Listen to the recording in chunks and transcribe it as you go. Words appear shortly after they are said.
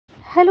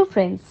Hello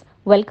friends,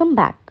 welcome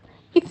back.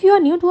 If you are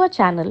new to our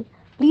channel,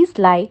 please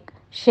like,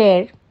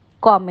 share,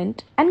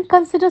 comment and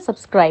consider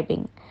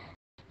subscribing.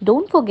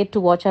 Don't forget to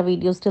watch our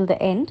videos till the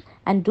end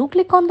and do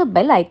click on the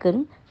bell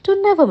icon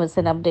to never miss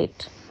an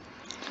update.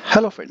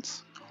 Hello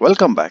friends,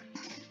 welcome back.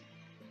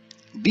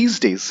 These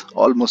days,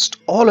 almost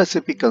all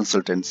SAP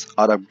consultants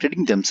are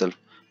upgrading themselves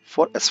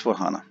for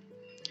S4HANA.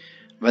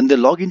 When they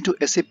log into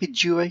SAP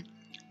GUI,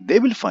 they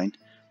will find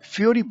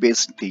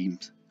Fiori-based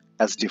themes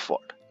as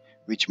default,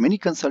 which many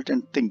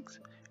consultants think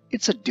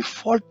it's a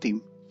default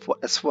theme for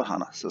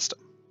S4HANA system.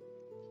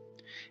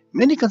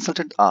 Many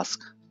consultants ask,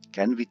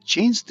 can we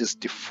change this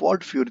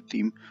default Fiori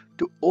theme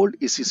to old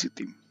ECC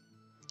theme?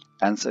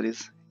 Answer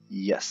is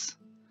yes.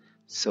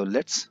 So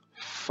let's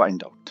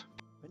find out.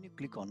 When you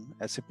click on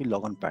SAP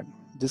login pad,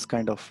 this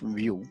kind of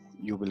view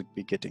you will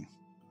be getting.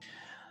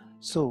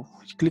 So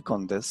click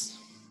on this,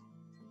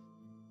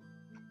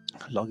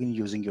 login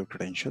using your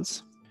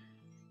credentials.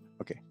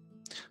 Okay,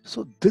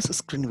 so this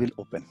screen will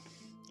open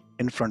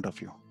in front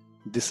of you.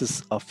 This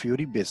is a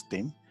Fiori based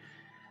theme,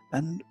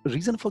 and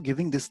reason for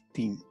giving this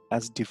theme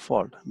as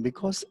default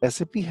because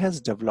SAP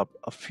has developed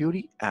a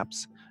Fiori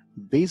apps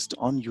based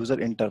on user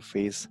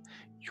interface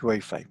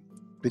UI5,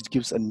 which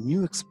gives a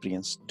new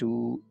experience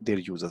to their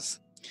users.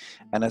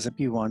 And SAP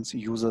wants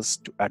users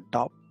to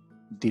adopt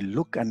the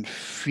look and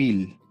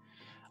feel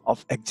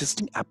of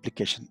existing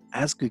application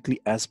as quickly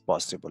as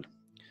possible.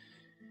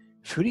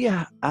 Fiori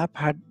app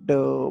had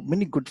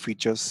many good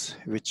features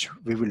which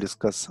we will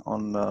discuss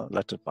on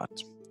later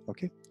parts.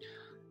 Okay,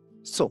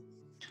 so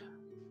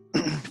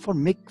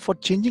for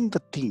changing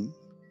the theme,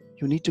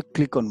 you need to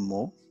click on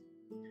more,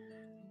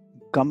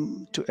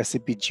 come to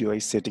SAP GUI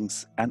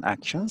settings and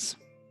actions,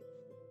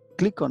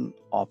 click on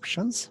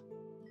options.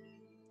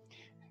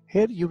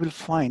 Here you will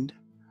find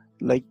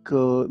like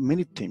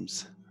many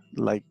themes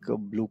like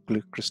blue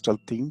crystal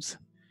themes,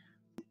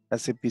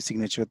 SAP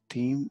signature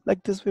theme.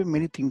 Like this way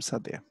many themes are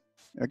there.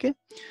 Okay,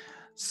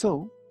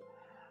 so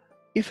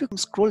if you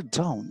scroll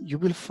down, you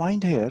will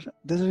find here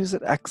there is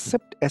an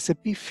accept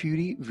SAP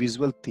Fiori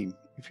visual theme.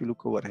 If you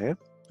look over here,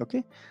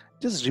 okay,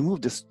 just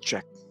remove this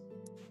check.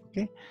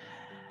 Okay,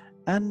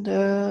 and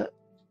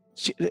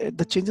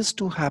the changes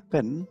to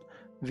happen,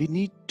 we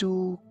need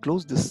to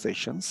close these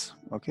sessions.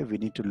 Okay, we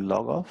need to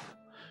log off,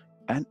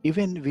 and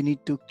even we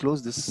need to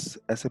close this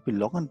SAP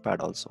login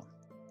pad also.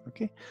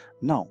 Okay,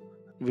 now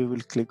we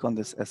will click on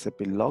this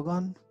SAP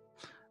logon.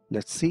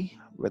 Let's see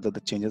whether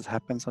the changes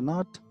happens or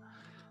not.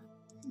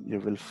 You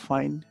will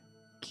find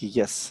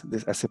yes,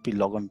 this SAP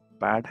login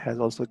pad has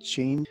also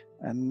changed,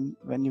 and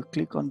when you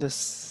click on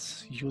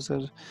this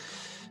user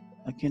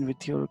again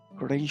with your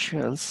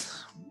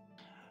credentials,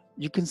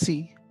 you can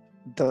see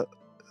the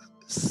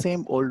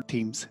same old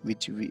themes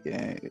which we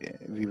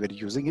were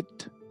using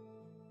it.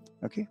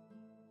 Okay,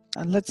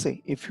 and let's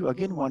say if you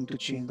again want to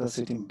change the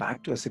setting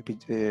back to SAP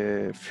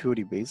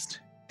Fiori based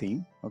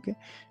theme, okay,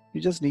 you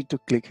just need to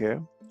click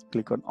here,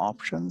 click on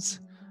options.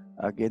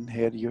 Again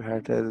here you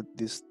had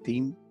this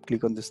theme,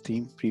 click on this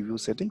theme preview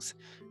settings,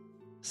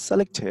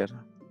 select here,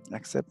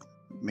 accept,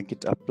 make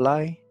it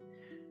apply.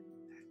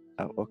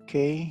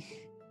 Okay,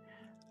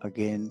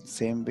 again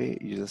same way,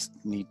 you just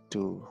need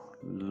to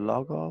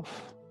log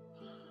off.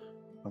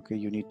 Okay,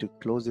 you need to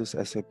close this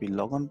SAP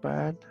logon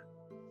pad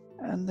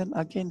and then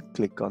again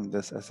click on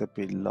this SAP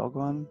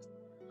logon.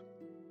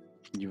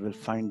 You will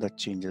find the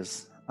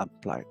changes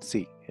applied,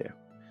 see here,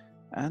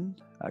 and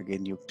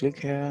again you click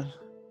here,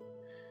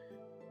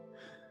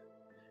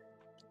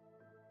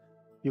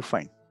 you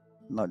find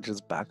now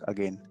just back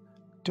again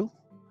to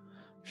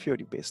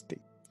Fiori based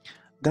theme.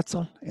 That's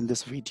all in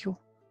this video.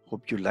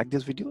 Hope you like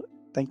this video.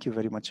 Thank you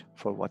very much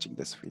for watching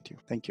this video.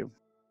 Thank you.